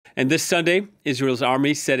And this Sunday, Israel's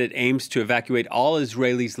army said it aims to evacuate all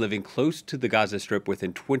Israelis living close to the Gaza Strip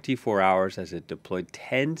within 24 hours as it deployed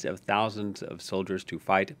tens of thousands of soldiers to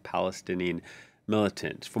fight Palestinian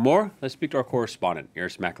militants. For more, let's speak to our correspondent,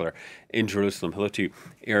 Irris Makler, in Jerusalem. Hello to you,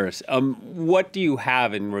 Irris. What do you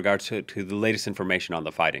have in regards to the latest information on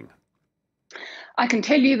the fighting? I can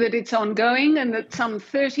tell you that it's ongoing and that some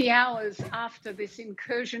 30 hours after this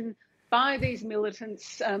incursion by these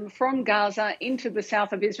militants from Gaza into the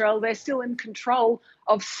south of Israel, they're still in control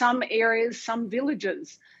of some areas, some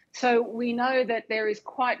villages. So we know that there is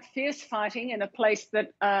quite fierce fighting in a place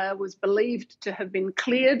that was believed to have been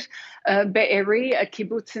cleared, Be'eri, a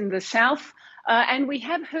kibbutz in the south. And we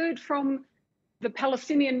have heard from the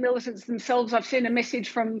Palestinian militants themselves. I've seen a message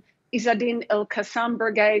from Izzadin el-Qassam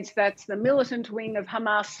brigades, that's the militant wing of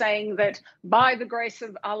Hamas, saying that by the grace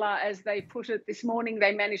of Allah, as they put it this morning,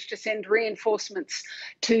 they managed to send reinforcements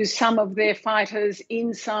to some of their fighters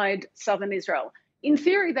inside southern Israel. In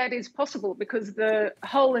theory, that is possible because the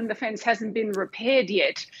hole in the fence hasn't been repaired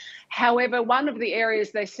yet. However, one of the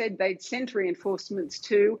areas they said they'd sent reinforcements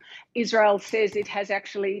to, Israel says it has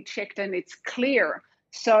actually checked and it's clear.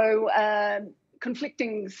 So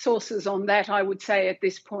conflicting sources on that, I would say, at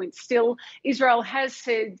this point. Still, Israel has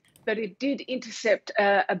said that it did intercept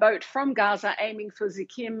a boat from Gaza aiming for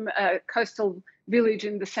Zikim, a coastal village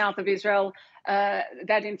in the south of Israel.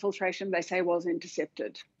 That infiltration, they say, was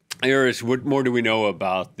intercepted. Irris, what more do we know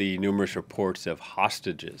about the numerous reports of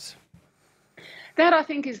hostages? That, I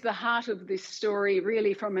think, is the heart of this story,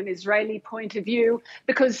 really, from an Israeli point of view,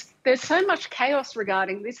 because there's so much chaos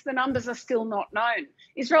regarding this. The numbers are still not known.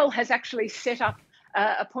 Israel has actually set up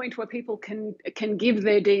a point where people can give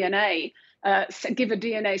their DNA, give a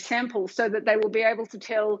DNA sample, so that they will be able to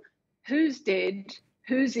tell who's dead,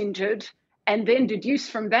 who's injured, and then deduce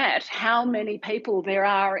from that how many people there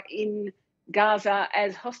are in Gaza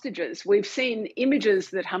as hostages. We've seen images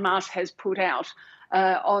that Hamas has put out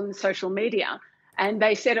on social media. And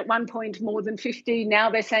they said at one point more than 50, now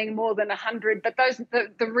they're saying more than 100. But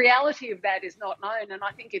the reality of that is not known. And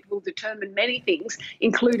I think it will determine many things,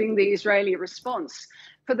 including the Israeli response.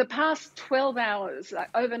 For the past 12 hours,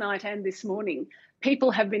 overnight and this morning,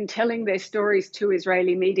 people have been telling their stories to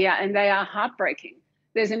Israeli media, and they are heartbreaking.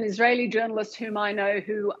 There's an Israeli journalist whom I know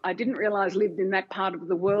who I didn't realize lived in that part of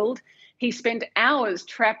the world. He spent hours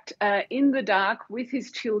trapped in the dark with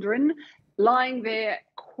his children, lying there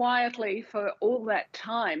quietly for all that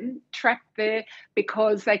time, trapped there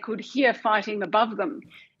because they could hear fighting above them.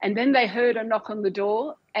 And then they heard a knock on the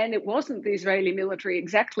door, and it wasn't the Israeli military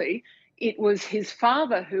exactly. It was his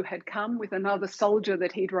father who had come with another soldier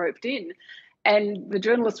that he'd roped in. And the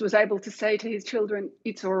journalist was able to say to his children,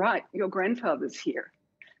 "It's all right, your grandfather's here."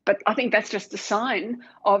 But I think that's just a sign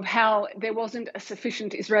of how there wasn't a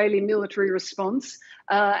sufficient Israeli military response.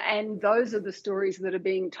 And those are the stories that are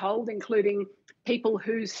being told, including people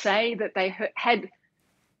who say that they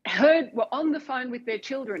were on the phone with their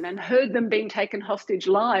children and heard them being taken hostage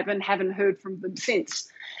live and haven't heard from them since.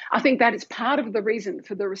 I think that is part of the reason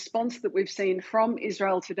for the response that we've seen from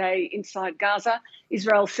Israel today inside Gaza.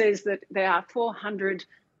 Israel says that there are 400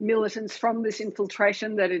 militants from this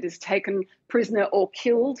infiltration that it has taken prisoner or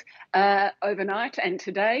killed overnight and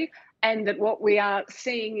today, and that what we are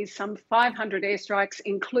seeing is some 500 airstrikes,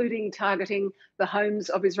 including targeting the homes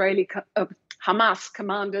of Hamas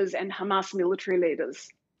commanders and Hamas military leaders.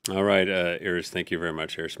 All right, Irris, thank you very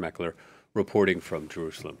much. Irris Makler reporting from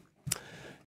Jerusalem.